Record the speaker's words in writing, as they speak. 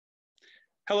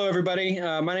Hello, everybody.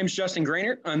 My name is Justin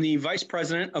Groenert. I'm the Vice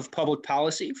President of Public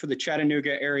Policy for the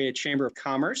Chattanooga Area Chamber of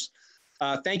Commerce.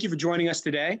 Thank you for joining us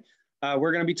today.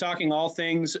 We're going to be talking all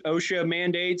things OSHA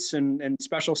mandates and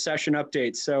special session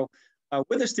updates. So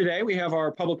with us today, we have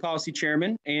our Public Policy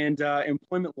Chairman and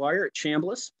employment lawyer at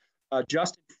Chambliss,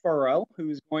 Justin Furrow,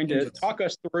 who's going to talk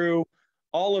us through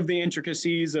all of the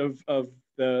intricacies of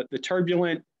the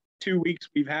turbulent 2 weeks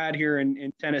we've had here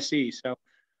in Tennessee. So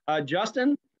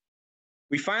Justin,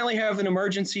 we finally have an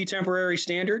emergency temporary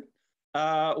standard.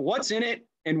 What's in it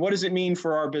and what does it mean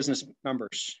for our business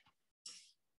members?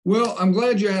 Well, I'm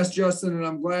glad you asked, Justin, and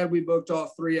I'm glad we booked off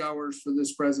 3 hours for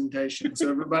this presentation. So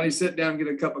everybody sit down, get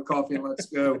a cup of coffee, and let's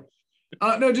go.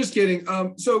 No, just kidding.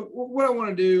 So what I want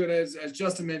to do, and as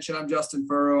Justin mentioned, I'm Justin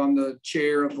Furrow. I'm the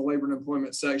chair of the Labor and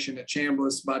Employment section at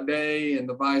Chambliss by day and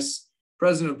the vice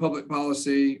president of public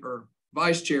policy or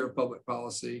vice chair of public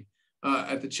policy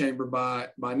at the chamber by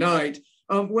night.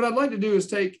 What I'd like to do is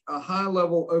take a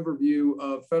high-level overview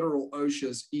of federal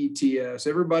OSHA's ETS.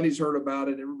 Everybody's heard about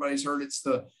it. Everybody's heard it's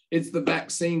the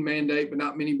vaccine mandate, but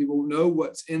not many people know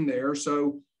what's in there.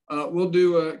 So we'll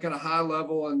do a kind of high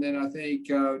level, and then I think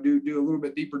do a little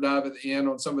bit deeper dive at the end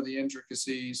on some of the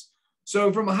intricacies.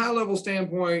 So from a high-level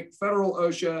standpoint, federal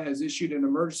OSHA has issued an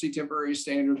emergency temporary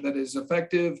standard that is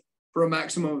effective for a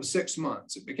maximum of 6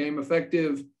 months. It became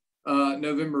effective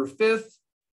November 5th.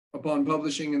 Upon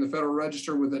publishing in the Federal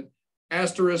Register with an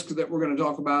asterisk that we're going to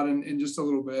talk about in just a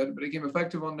little bit, but it became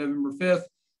effective on November 5th,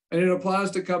 and it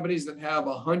applies to companies that have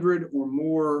 100 or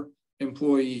more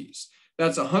employees.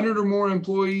 That's 100 or more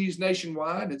employees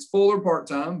nationwide. It's full or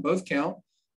part-time, both count.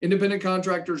 Independent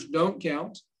contractors don't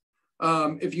count.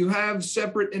 If you have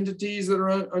separate entities that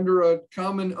are under a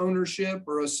common ownership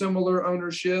or a similar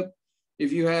ownership,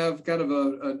 if you have kind of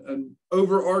an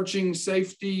overarching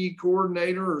safety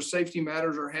coordinator or safety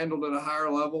matters are handled at a higher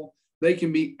level, they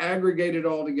can be aggregated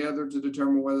all together to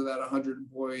determine whether that 100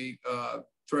 employee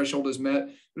threshold is met.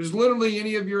 There's literally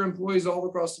any of your employees all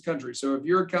across the country. So if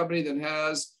you're a company that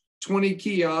has 20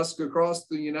 kiosks across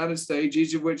the United States,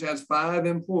 each of which has 5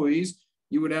 employees,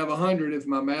 you would have 100 if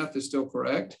my math is still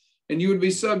correct, and you would be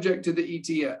subject to the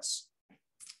ETS.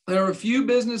 There are a few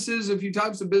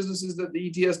types of businesses that the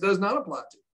ETS does not apply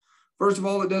to. First of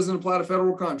all, it doesn't apply to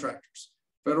federal contractors.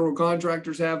 Federal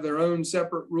contractors have their own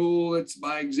separate rule. It's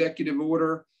by executive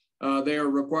order. They are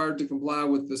required to comply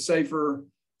with the Safer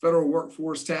Federal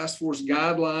Workforce Task Force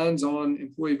guidelines on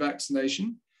employee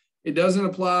vaccination. It doesn't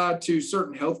apply to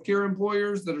certain healthcare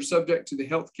employers that are subject to the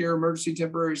healthcare emergency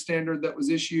temporary standard that was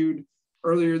issued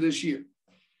earlier this year.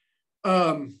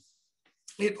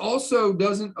 It also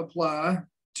doesn't apply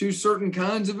to certain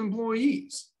kinds of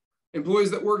employees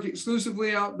that work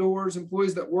exclusively outdoors,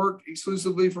 employees that work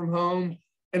exclusively from home,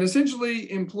 and essentially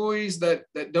employees that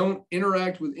don't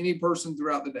interact with any person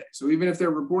throughout the day. So even if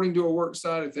they're reporting to a work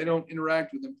site, if they don't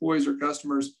interact with employees or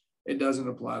customers, it doesn't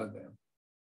apply to them.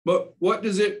 But what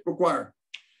does it require?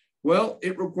 Well,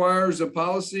 it requires a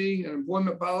policy, an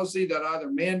employment policy that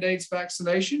either mandates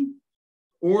vaccination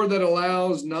or that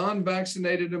allows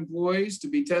non-vaccinated employees to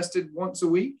be tested once a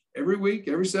week,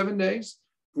 every 7 days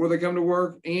before they come to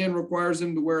work, and requires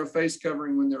them to wear a face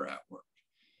covering when they're at work.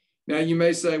 Now, you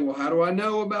may say, well, how do I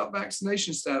know about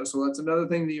vaccination status? Well, that's another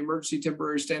thing the emergency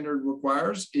temporary standard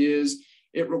requires is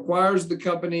it requires the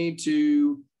company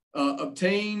to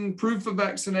obtain proof of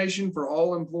vaccination for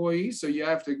all employees. So you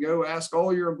have to go ask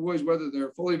all your employees whether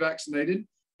they're fully vaccinated.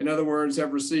 In other words,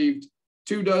 have received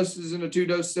 2 doses in a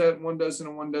 2-dose set, 1 dose in a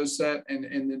 1-dose set, and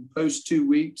then post 2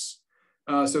 weeks.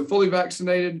 So fully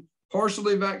vaccinated,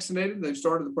 partially vaccinated, they've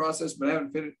started the process but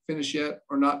haven't finished yet,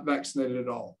 or not vaccinated at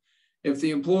all. If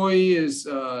the employee is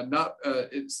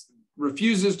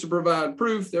refuses to provide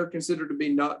proof, they're considered to be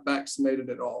not vaccinated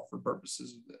at all for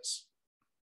purposes of this.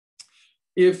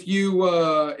 If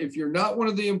you're not one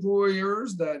of the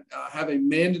employers that have a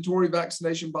mandatory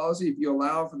vaccination policy, if you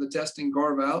allow for the testing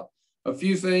carve out, a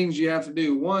few things you have to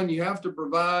do. 1, you have to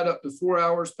provide up to 4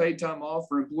 hours paid time off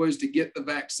for employees to get the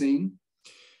vaccine.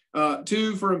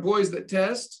 2, for employees that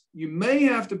test, you may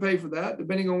have to pay for that,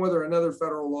 depending on whether another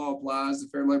federal law applies, the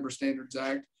Fair Labor Standards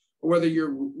Act, or whether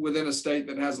you're within a state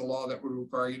that has a law that would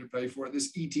require you to pay for it.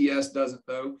 This ETS doesn't,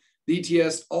 though. The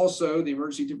ETS also, the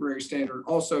emergency temporary standard,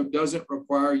 also doesn't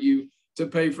require you to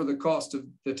pay for the cost of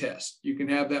the test. You can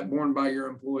have that borne by your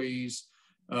employees,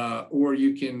 or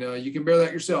you can bear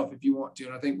that yourself if you want to.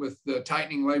 And I think with the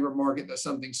tightening labor market, that's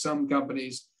something some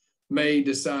companies may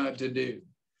decide to do.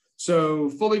 So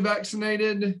fully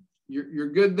vaccinated, you're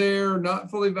good there. Not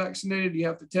fully vaccinated, you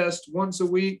have to test once a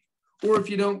week, or if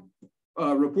you don't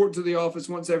report to the office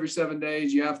once every 7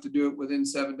 days, you have to do it within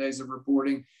 7 days of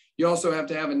reporting. You also have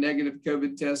to have a negative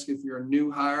COVID test if you're a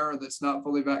new hire that's not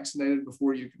fully vaccinated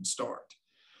before you can start.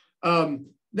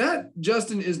 That,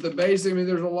 Justin, is the basic. I mean,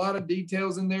 there's a lot of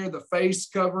details in there. The face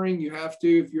covering, you have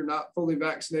to, if you're not fully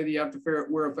vaccinated, you have to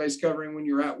wear a face covering when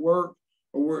you're at work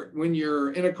or when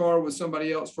you're in a car with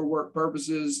somebody else for work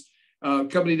purposes.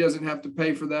 Company doesn't have to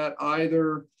pay for that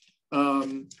either.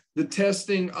 The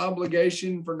testing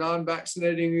obligation for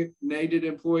non-vaccinated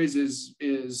employees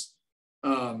is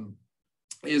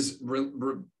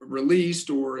released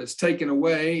or is taken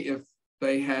away if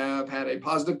they have had a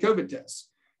positive COVID test.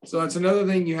 So that's another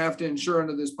thing you have to ensure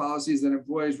under this policy is that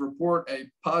employees report a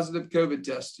positive COVID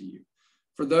test to you.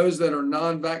 For those that are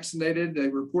non-vaccinated, they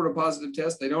report a positive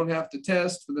test. They don't have to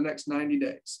test for the next 90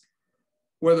 days.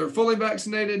 Whether fully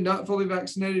vaccinated, not fully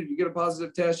vaccinated, if you get a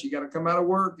positive test, you got to come out of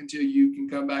work until you can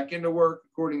come back into work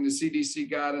according to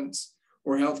CDC guidance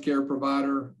or healthcare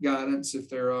provider guidance if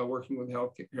they're working with a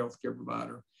healthcare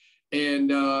provider.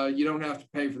 And you don't have to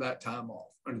pay for that time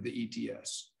off under the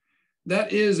ETS.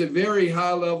 That is a very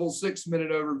high level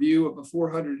 6-minute overview of a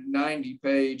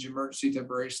 490-page emergency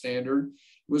temporary standard.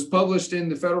 It was published in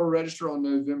the Federal Register on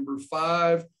November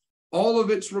 5. All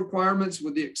of its requirements,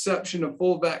 with the exception of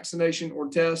full vaccination or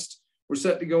test, were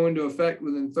set to go into effect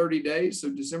within 30 days,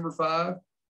 so December 5.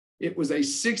 It was a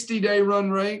 60-day run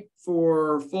rate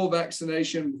for full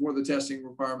vaccination before the testing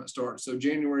requirement starts, so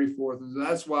January 4th. And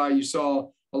that's why you saw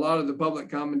a lot of the public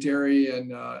commentary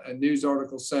and news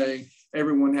articles saying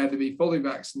everyone had to be fully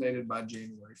vaccinated by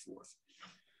January 4th.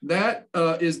 That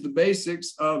is the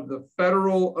basics of the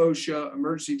federal OSHA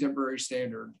emergency temporary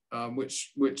standard,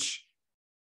 which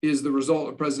is the result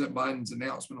of President Biden's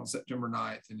announcement on September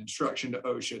 9th and instruction to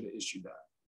OSHA to issue that.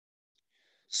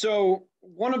 So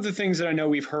one of the things that I know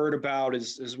we've heard about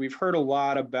is we've heard a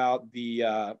lot about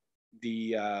the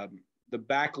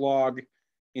backlog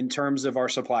in terms of our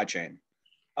supply chain.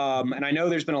 And I know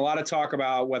there's been a lot of talk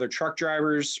about whether truck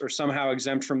drivers are somehow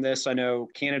exempt from this. I know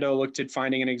Canada looked at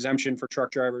finding an exemption for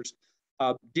truck drivers.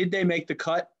 Did they make the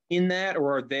cut in that,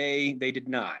 or are they did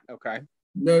not? Okay.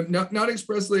 No, not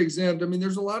expressly exempt. I mean,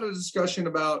 there's a lot of discussion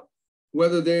about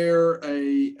whether they're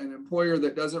an employer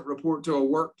that doesn't report to a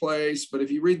workplace. But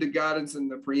if you read the guidance in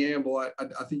the preamble, I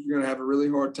think you're going to have a really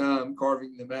hard time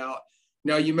carving them out.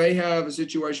 Now, you may have a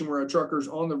situation where a trucker's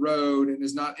on the road and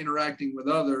is not interacting with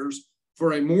others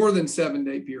for a more than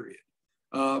 7-day period.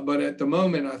 But at the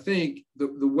moment, I think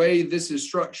the way this is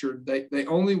structured, they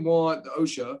only want, the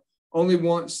OSHA only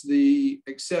wants the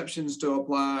exceptions to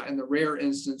apply in the rare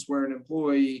instance where an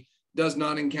employee does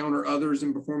not encounter others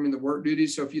in performing the work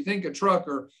duties. So if you think a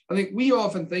trucker, I think we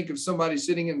often think of somebody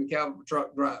sitting in the cab of a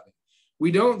truck driving.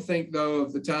 We don't think, though,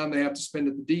 of the time they have to spend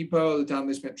at the depot, the time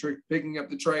they spent picking up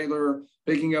the trailer,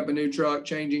 picking up a new truck,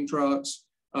 changing trucks,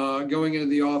 going into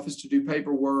the office to do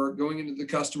paperwork, going into the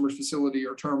customer's facility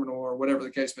or terminal or whatever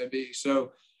the case may be.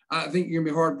 So I think you're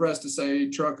gonna be hard pressed to say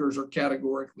truckers are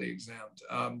categorically exempt.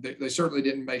 They certainly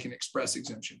didn't make an express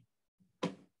exemption.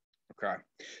 Okay.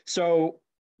 So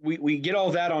we get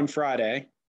all that on Friday,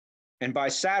 and by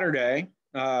Saturday,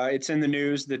 it's in the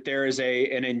news that there is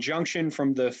an injunction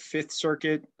from the Fifth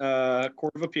Circuit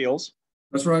Court of Appeals.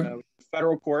 That's right.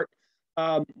 Federal court.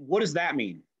 What does that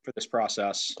mean for this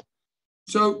process?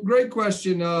 So great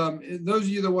question. Those of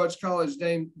you that watch College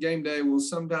Game Day will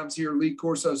sometimes hear Lee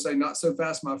Corso say, "Not so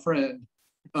fast, my friend."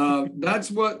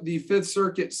 That's what the Fifth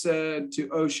Circuit said to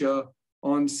OSHA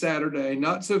on Saturday.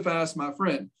 "Not so fast, my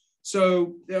friend."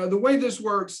 So the way this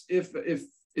works, if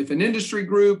an industry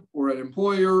group or an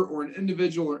employer or an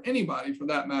individual or anybody for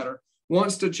that matter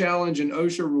wants to challenge an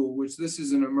OSHA rule, which this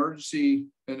is an OSHA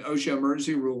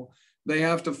emergency rule, they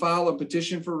have to file a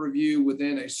petition for review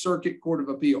within a circuit court of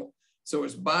appeal. So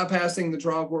it's bypassing the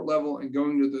trial court level and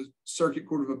going to the circuit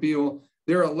court of appeal.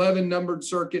 There are 11 numbered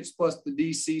circuits plus the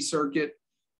DC circuit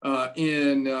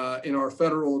in our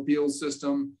federal appeals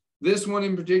system. This one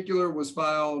in particular was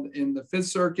filed in the Fifth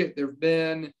Circuit. There've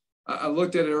been, I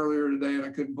looked at it earlier today and I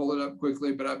couldn't pull it up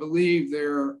quickly, but I believe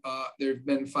they've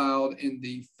been filed in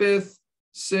the 5th,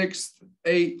 6th,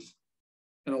 8th,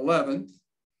 and 11th.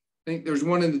 I think there's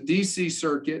one in the DC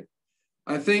circuit.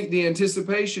 I think the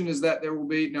anticipation is that there will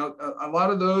be, now a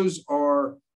lot of those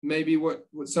are maybe what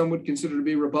some would consider to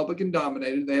be Republican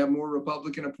dominated. They have more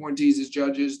Republican appointees as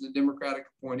judges than Democratic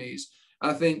appointees.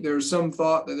 I think there's some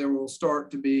thought that there will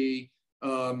start to be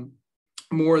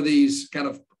more of these kind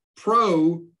of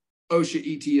pro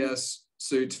OSHA ETS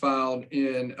suits filed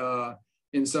in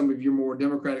some of your more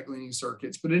Democratic leaning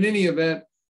circuits. But in any event,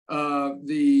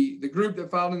 the group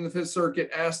that filed in the Fifth Circuit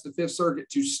asked the Fifth Circuit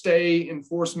to stay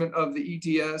enforcement of the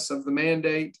ETS, of the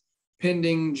mandate,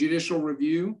 pending judicial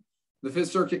review. The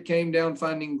Fifth Circuit came down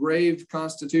finding grave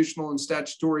constitutional and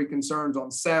statutory concerns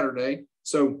on Saturday,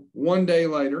 so one day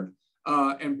later,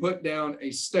 and put down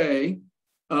a stay.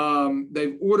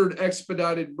 They've ordered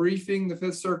expedited briefing. The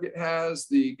Fifth Circuit has.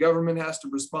 The government has to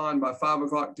respond by 5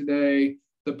 o'clock today.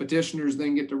 The petitioners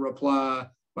then get to reply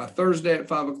by Thursday at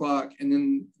 5 o'clock,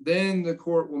 and then the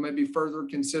court will maybe further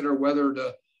consider whether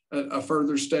to a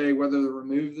further stay, whether to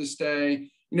remove the stay.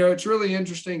 You know, it's really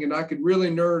interesting, and I could really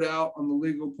nerd out on the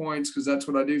legal points because that's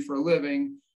what I do for a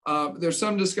living. There's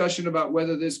some discussion about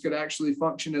whether this could actually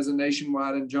function as a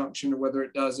nationwide injunction or whether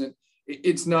it doesn't.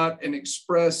 It's not an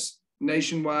express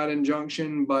nationwide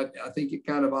injunction, but I think it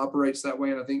kind of operates that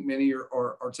way, and I think many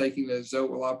are taking it as though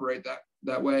it will operate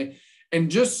that way. And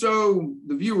just so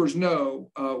the viewers know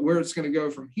where it's going to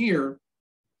go from here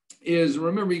is,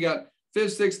 remember, you got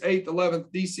 5th, 6th, 8th,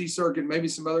 11th, DC Circuit, maybe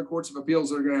some other courts of appeals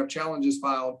that are going to have challenges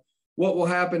filed. What will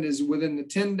happen is within the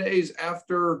 10 days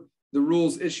after the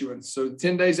rules issuance, so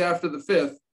 10 days after the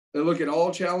 5th, they look at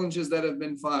all challenges that have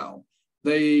been filed.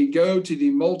 They go to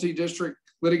the multi-district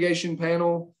litigation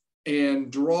panel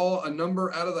and draw a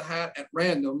number out of the hat at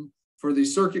random for the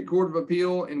Circuit Court of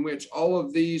Appeal, in which all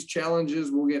of these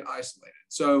challenges will get isolated.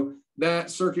 So that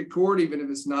circuit court, even if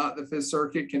it's not the Fifth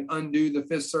Circuit, can undo the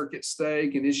Fifth Circuit stay,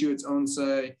 can issue its own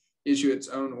say, issue its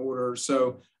own order.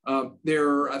 So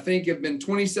there, I think, have been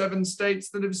 27 states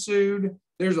that have sued.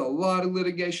 There's a lot of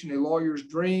litigation, a lawyer's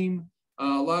dream, a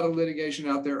lot of litigation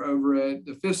out there over it.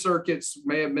 The Fifth Circuit's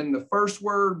may have been the first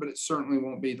word, but it certainly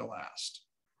won't be the last.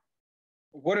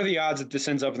 What are the odds that this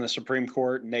ends up in the Supreme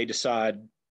Court and they decide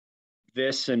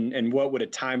this, and what would a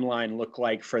timeline look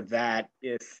like for that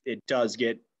if it does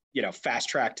get, fast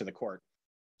tracked to the court?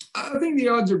 I think the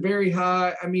odds are very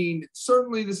high. I mean,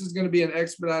 certainly this is going to be an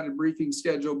expedited briefing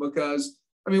schedule because,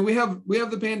 I mean, we have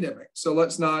the pandemic. So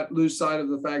let's not lose sight of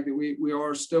the fact that we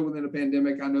are still within a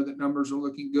pandemic. I know that numbers are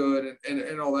looking good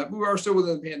and all that, but we are still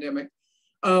within the pandemic.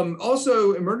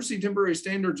 Also, emergency temporary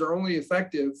standards are only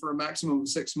effective for a maximum of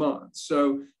 6 months.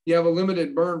 So you have a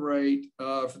limited burn rate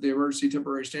for the emergency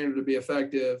temporary standard to be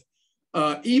effective.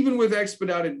 Even with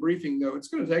expedited briefing, though, it's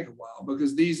going to take a while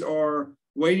because these are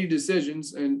weighty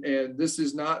decisions. And this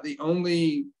is not the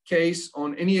only case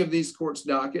on any of these courts'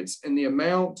 dockets. And the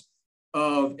amount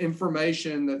of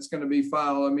information that's going to be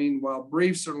filed, I mean, while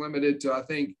briefs are limited to, I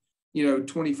think,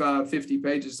 25, 50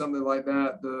 pages, something like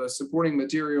that. The supporting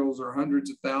materials are hundreds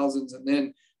of thousands. And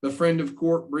then the friend of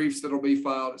court briefs that'll be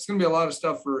filed. It's going to be a lot of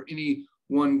stuff for any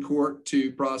one court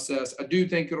to process. I do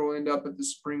think it'll end up at the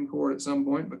Supreme Court at some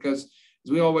point because,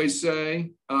 as we always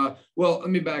say, well, let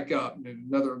me back up.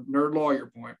 Another nerd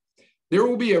lawyer point. There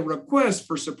will be a request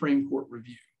for Supreme Court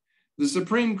review. The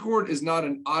Supreme Court is not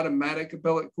an automatic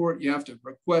appellate court. You have to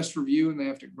request review and they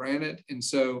have to grant it. And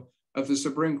so if the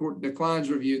Supreme Court declines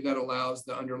review, that allows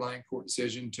the underlying court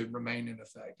decision to remain in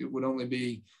effect. It would only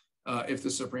be if the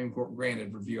Supreme Court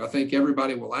granted review. I think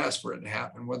everybody will ask for it to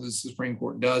happen. Whether the Supreme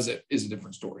Court does it is a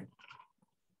different story.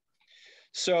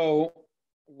 So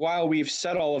while we've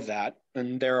said all of that,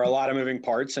 and there are a lot of moving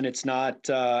parts, and it's not,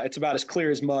 it's about as clear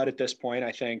as mud at this point,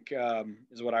 I think,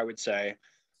 is what I would say.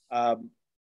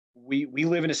 We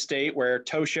live in a state where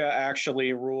TOSHA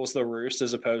actually rules the roost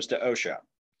as opposed to OSHA.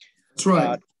 That's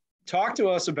right. Talk to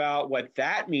us about what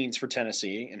that means for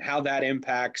Tennessee and how that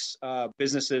impacts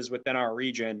businesses within our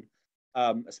region,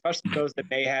 especially those that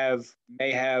may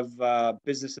have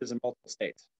businesses in multiple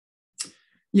states.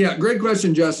 Yeah, great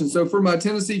question, Justin. So for my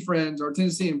Tennessee friends, our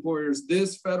Tennessee employers,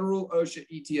 this federal OSHA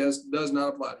ETS does not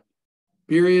apply to you.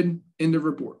 Period. End of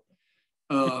report.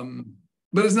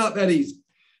 But it's not that easy.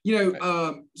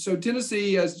 So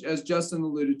Tennessee, as Justin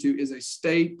alluded to, is a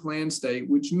state planned state,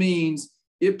 which means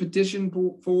it petitioned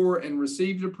for and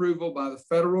received approval by the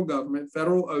federal government,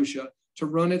 federal OSHA, to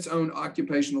run its own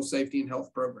occupational safety and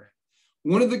health program.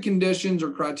 One of the conditions or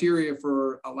criteria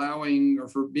for allowing or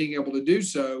for being able to do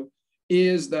so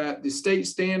is that the state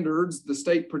standards, the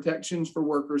state protections for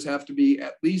workers have to be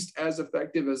at least as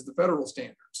effective as the federal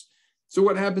standards. So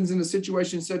what happens in a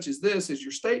situation such as this is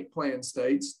your state plan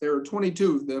states, there are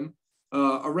 22 of them.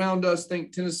 Around us,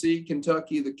 think Tennessee,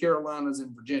 Kentucky, the Carolinas,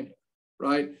 and Virginia,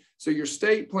 right? So your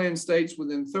state plan states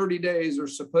within 30 days are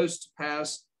supposed to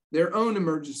pass their own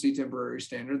emergency temporary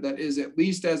standard that is at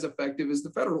least as effective as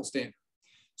the federal standard.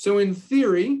 So in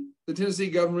theory, the Tennessee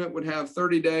government would have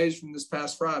 30 days from this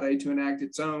past Friday to enact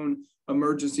its own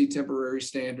emergency temporary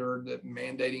standard that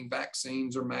mandating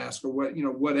vaccines or masks or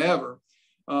whatever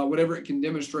it can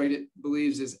demonstrate it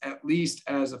believes is at least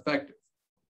as effective.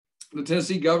 The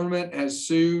Tennessee government has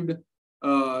sued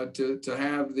to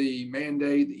have the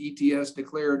mandate, the ETS,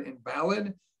 declared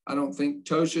invalid. I don't think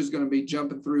TOSHA is going to be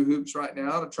jumping through hoops right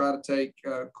now to try to take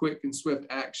quick and swift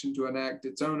action to enact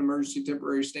its own emergency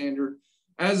temporary standard.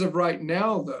 As of right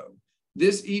now, though,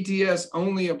 this ETS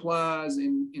only applies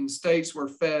in states where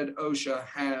Fed OSHA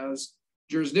has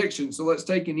jurisdiction. So let's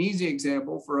take an easy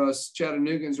example for us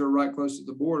Chattanooga's who are right close to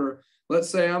the border. Let's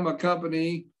say I'm a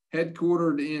company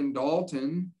headquartered in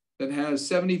Dalton that has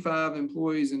 75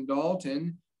 employees in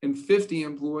Dalton and 50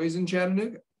 employees in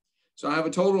Chattanooga. So I have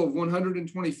a total of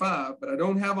 125, but I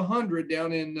don't have 100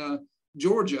 down in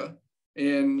Georgia.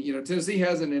 And, Tennessee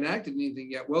hasn't enacted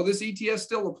anything yet. Well, this ETS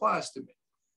still applies to me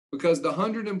because the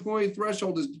 100 employee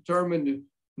threshold is determined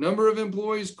number of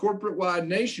employees corporate-wide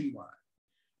nationwide.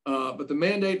 But the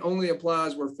mandate only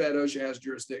applies where Fed OSHA has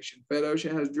jurisdiction. Fed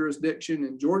OSHA has jurisdiction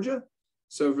in Georgia.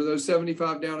 So for those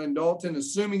 75 down in Dalton,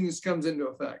 assuming this comes into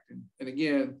effect, and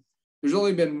again, there's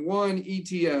only been one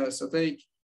ETS. I think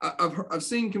I've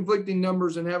seen conflicting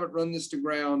numbers and haven't run this to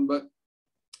ground, but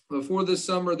before this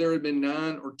summer, there had been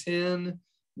 9 or 10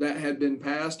 that had been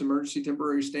passed, emergency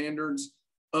temporary standards.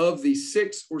 Of the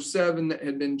 6 or 7 that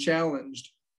had been challenged,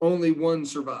 only 1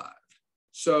 survived.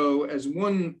 So as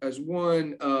one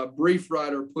brief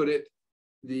writer put it,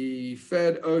 the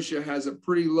Fed OSHA has a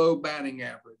pretty low batting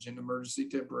average in emergency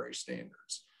temporary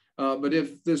standards. But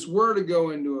if this were to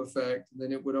go into effect,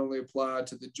 then it would only apply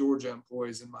to the Georgia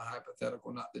employees in my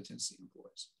hypothetical, not the Tennessee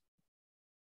employees.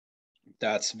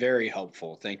 That's very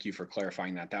helpful. Thank you for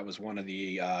clarifying that. That was one of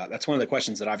the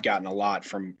questions that I've gotten a lot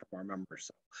from our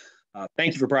members. So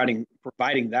thank you for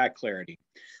providing that clarity.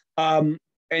 And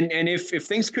if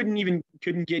things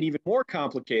couldn't get even more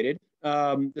complicated,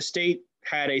 the state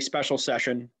had a special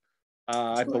session.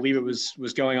 I believe it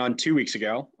was going on 2 weeks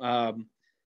ago. That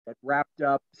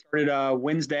started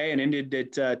Wednesday and ended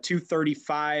at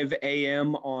 2:35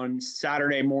 a.m. on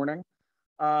Saturday morning.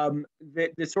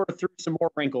 That sort of threw some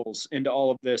more wrinkles into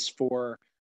all of this for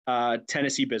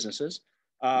Tennessee businesses.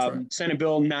 Right. Senate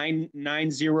Bill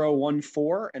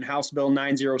 9014 and House Bill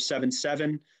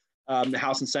 9077. The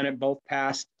House and Senate both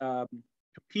passed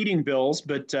competing bills,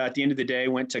 but at the end of the day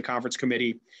went to conference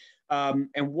committee. And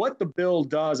what the bill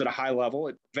does at a high level,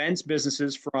 it prevents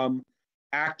businesses from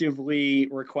actively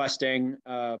requesting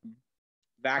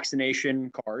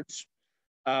vaccination cards.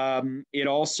 It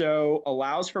also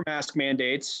allows for mask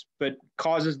mandates, but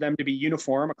causes them to be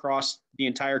uniform across the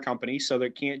entire company. So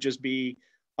there can't just be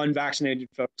unvaccinated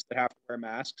folks that have to wear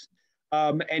masks.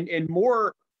 And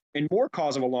more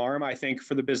cause of alarm, I think,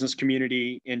 for the business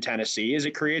community in Tennessee is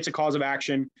it creates a cause of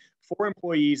action for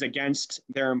employees against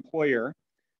their employer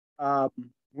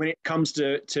when it comes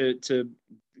to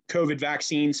COVID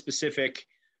vaccine specific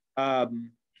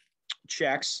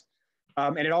checks.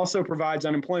 And it also provides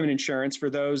unemployment insurance for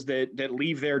those that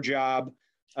leave their job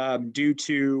due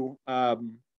to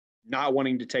not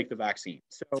wanting to take the vaccine.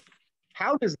 So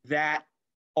how does that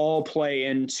all play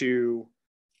into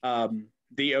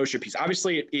the OSHA piece?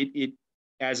 Obviously, it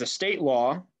as a state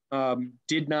law,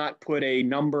 did not put a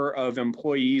number of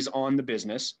employees on the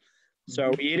business.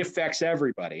 So it affects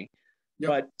everybody. Yep.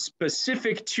 But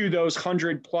specific to those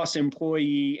 100+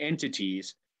 employee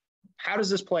entities, how does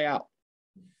this play out?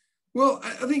 Well,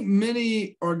 I think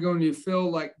many are going to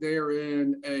feel like they're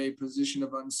in a position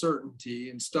of uncertainty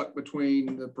and stuck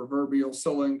between the proverbial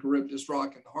Scylla and Charybdis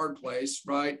rock and the hard place,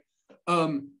 right?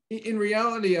 In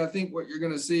reality, I think what you're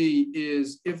going to see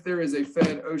is if there is a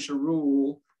Fed OSHA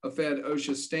rule, a Fed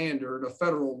OSHA standard, a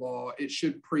federal law, it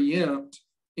should preempt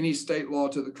any state law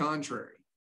to the contrary.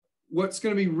 What's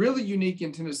going to be really unique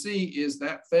in Tennessee is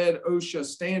that Fed OSHA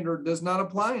standard does not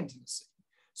apply in Tennessee.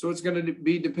 So it's going to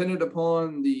be dependent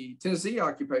upon the Tennessee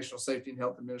Occupational Safety and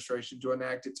Health Administration to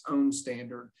enact its own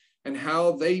standard, and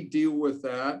how they deal with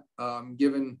that,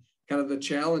 given kind of the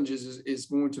challenges, is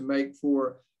going to make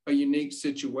for a unique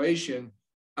situation.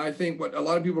 I think what a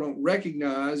lot of people don't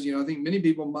recognize, I think many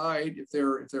people might, if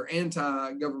they're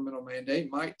anti-governmental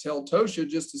mandate, might tell TOSHA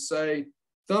just to say,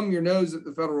 thumb your nose at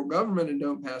the federal government and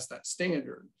don't pass that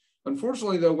standard.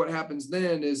 Unfortunately, though, what happens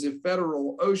then is if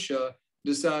federal OSHA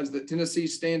decides that Tennessee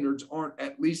standards aren't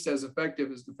at least as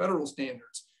effective as the federal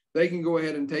standards, they can go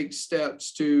ahead and take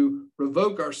steps to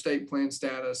revoke our state plan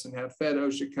status and have Fed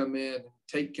OSHA come in and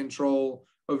take control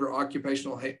over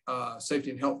occupational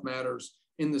safety and health matters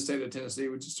in the state of Tennessee,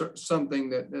 which is something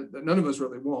that none of us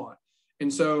really want.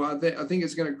 And so I think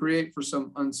it's going to create for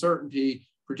some uncertainty,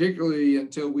 particularly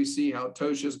until we see how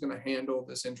TOSHA is going to handle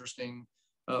this interesting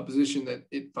position that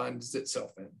it finds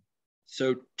itself in.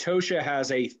 So TOSHA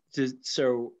has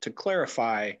to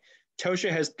clarify, TOSHA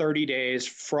has 30 days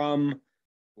from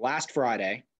last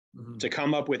Friday to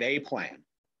come up with a plan.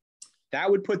 That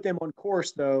would put them on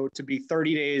course, though, to be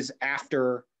 30 days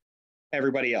after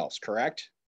everybody else, correct?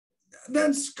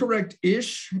 That's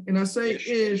correct-ish. And I say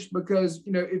ish because,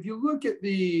 if you look at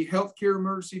the healthcare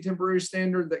emergency temporary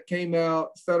standard that came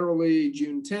out federally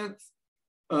June 10th,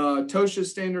 TOSHA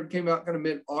standard came out kind of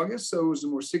mid-August, so it was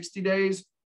more 60 days.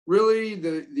 Really,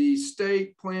 the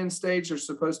state plan states are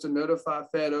supposed to notify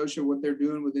Fed OSHA what they're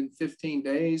doing within 15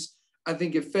 days. I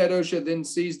think if Fed OSHA then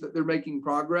sees that they're making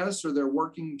progress or they're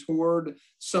working toward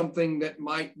something that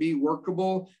might be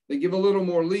workable, they give a little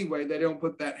more leeway. They don't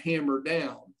put that hammer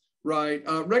down, right?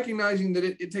 Recognizing that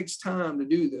it takes time to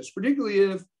do this, particularly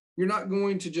if you're not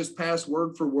going to just pass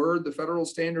word for word the federal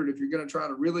standard. If you're going to try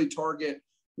to really target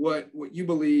what you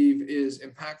believe is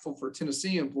impactful for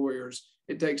Tennessee employers,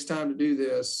 it takes time to do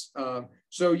this.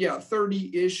 So yeah,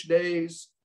 30-ish days,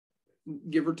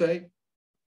 give or take.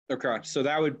 Okay, so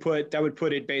that would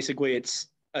put it basically, it's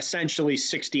essentially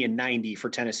 60 and 90 for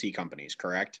Tennessee companies,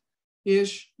 correct?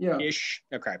 Ish, yeah. Ish,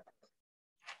 okay.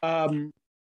 I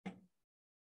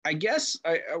guess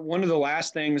one of the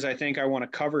last things I think I want to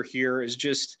cover here is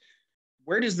just,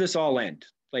 where does this all end?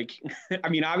 Like, I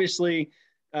mean, obviously,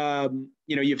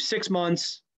 you have 6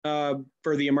 months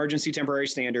for the emergency temporary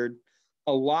standard.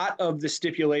 A lot of the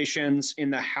stipulations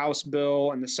in the House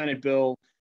bill and the Senate bill,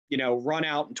 run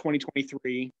out in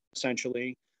 2023,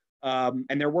 essentially.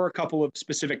 And there were a couple of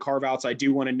specific carve-outs I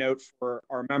do want to note for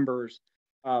our members.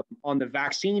 On the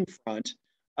vaccine front,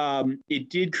 it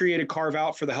did create a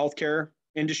carve-out for the healthcare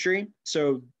industry.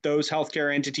 So those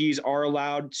healthcare entities are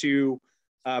allowed to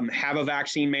have a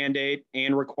vaccine mandate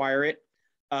and require it.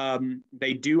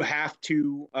 They do have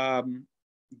to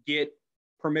get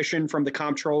permission from the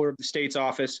comptroller of the state's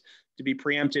office to be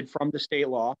preempted from the state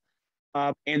law.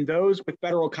 And those with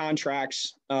federal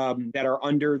contracts that are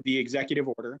under the executive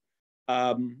order,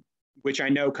 which I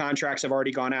know contracts have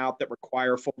already gone out that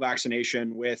require full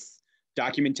vaccination with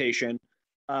documentation,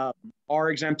 are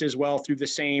exempt as well through the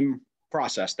same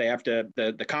process. They have to,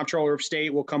 the comptroller of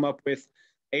state will come up with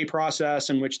a process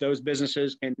in which those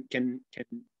businesses can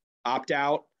opt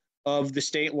out of the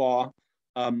state law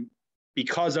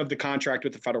because of the contract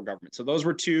with the federal government. So those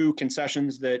were two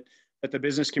concessions that the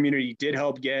business community did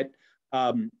help get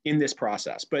in this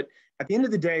process. But at the end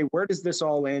of the day, where does this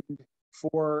all end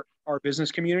for our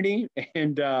business community?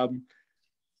 And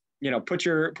put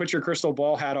your crystal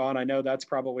ball hat on. I know that's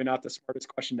probably not the smartest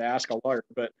question to ask a lawyer,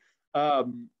 but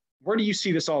where do you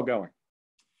see this all going?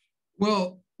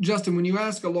 Well, Justin, when you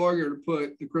ask a lawyer to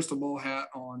put the crystal ball hat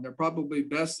on, they're probably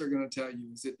best they're going to tell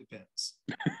you is it depends.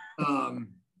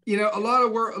 A lot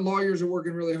of lawyers are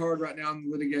working really hard right now in the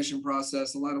litigation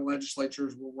process. A lot of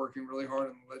legislatures were working really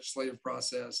hard in the legislative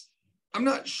process. I'm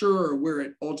not sure where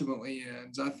it ultimately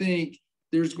ends. I think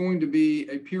there's going to be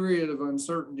a period of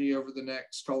uncertainty over the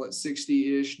next, call it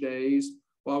 60-ish days,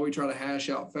 while we try to hash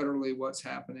out federally what's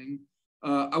happening.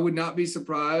 I would not be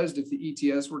surprised if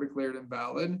the ETS were declared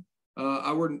invalid.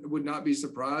 I would not be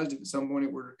surprised if at some point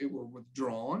it were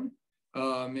withdrawn.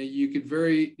 You could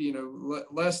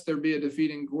lest there be a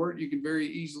defeat in court, you could very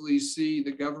easily see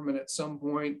the government at some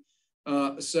point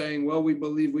saying, well, we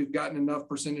believe we've gotten enough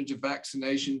percentage of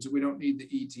vaccinations, we don't need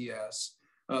the ETS.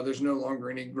 There's no longer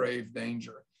any grave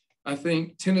danger. I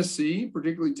think Tennessee,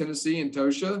 particularly Tennessee and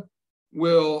TOSHA,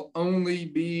 will only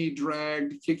be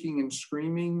dragged kicking and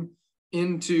screaming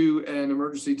into an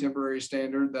emergency temporary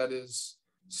standard that is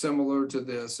similar to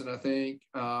this. And I think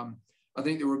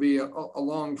there will be a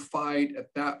long fight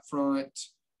at that front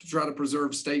to try to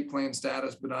preserve state plan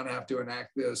status, but not have to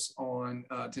enact this on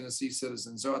Tennessee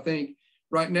citizens. So I think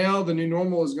right now the new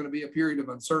normal is going to be a period of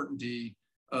uncertainty.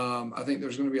 I think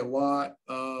there's going to be a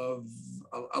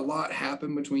lot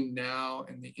happen between now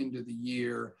and the end of the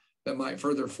year that might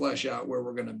further flesh out where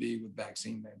we're going to be with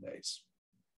vaccine mandates.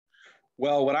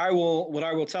 Well, what I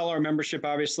will tell our membership,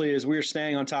 obviously, is we're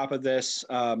staying on top of this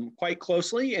quite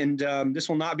closely, and this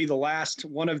will not be the last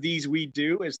one of these we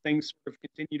do as things sort of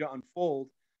continue to unfold.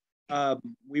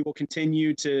 We will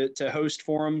continue to host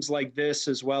forums like this,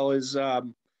 as well as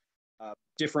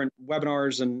different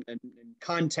webinars and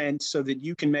content, so that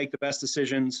you can make the best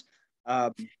decisions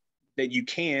that you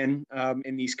can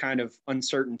in these kind of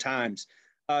uncertain times.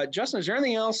 Justin, is there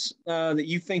anything else that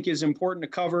you think is important to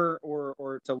cover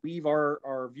or to leave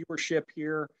our viewership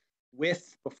here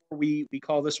with before we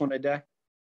call this one a day?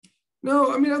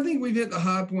 No, I mean, I think we've hit the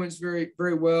high points very,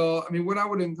 very well. I mean, what I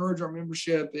would encourage our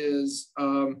membership is,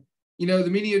 the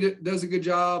media does a good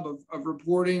job of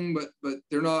reporting, but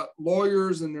they're not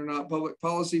lawyers and they're not public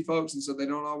policy folks. And so they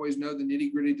don't always know the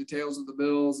nitty gritty details of the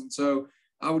bills. And so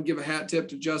I would give a hat tip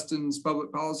to Justin's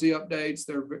public policy updates.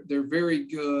 They're very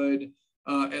good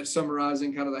at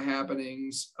summarizing kind of the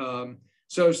happenings.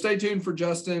 So stay tuned for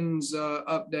Justin's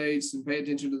updates and pay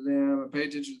attention to them and pay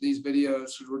attention to these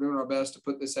videos because we're doing our best to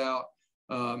put this out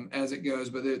as it goes.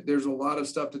 But there's a lot of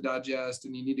stuff to digest,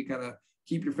 and you need to kind of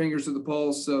keep your fingers to the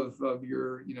pulse of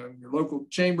your, your local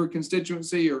chamber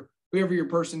constituency or whoever your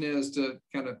person is to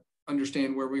kind of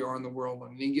understand where we are in the world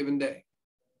on any given day.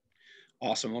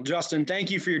 Awesome. Well, Justin,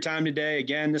 thank you for your time today.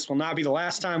 Again, this will not be the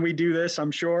last time we do this, I'm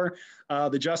sure.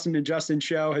 The Justin and Justin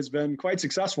show has been quite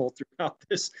successful throughout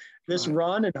this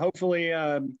run, and hopefully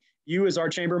you as our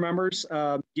chamber members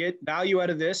get value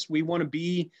out of this. We want to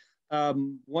be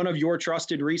one of your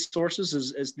trusted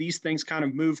resources as these things kind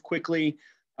of move quickly,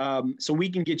 so we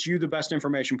can get you the best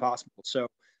information possible. So,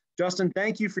 Justin,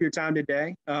 thank you for your time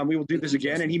today. We will do this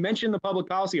again. Justin. And he mentioned the public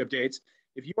policy updates.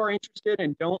 If you are interested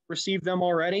and don't receive them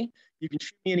already, you can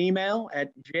shoot me an email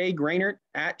at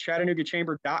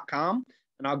jgroenert@ChattanoogaChamber.com,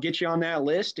 and I'll get you on that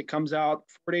list. It comes out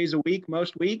 4 days a week,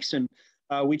 most weeks, and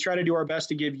we try to do our best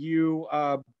to give you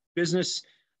business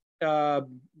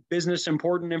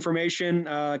important information.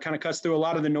 Kind of cuts through a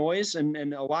lot of the noise,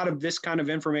 and a lot of this kind of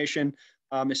information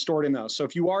is stored in those. So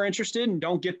if you are interested and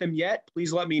don't get them yet,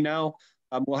 please let me know.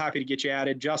 We're happy to get you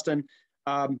added. Justin,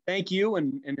 thank you.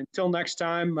 And until next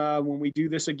time, when we do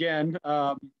this again,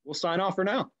 we'll sign off for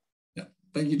now. Yeah.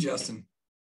 Thank you, Justin.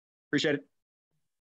 Appreciate it.